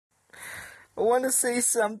I want to say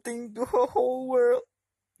something to the whole world.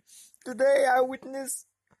 Today I witnessed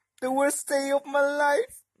the worst day of my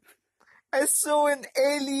life. I saw an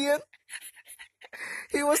alien.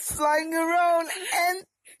 He was flying around and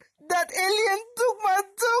that alien took my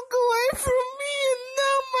dog away from me and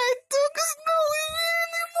now my dog is not with me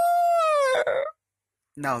anymore.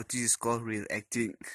 Now this is called real acting.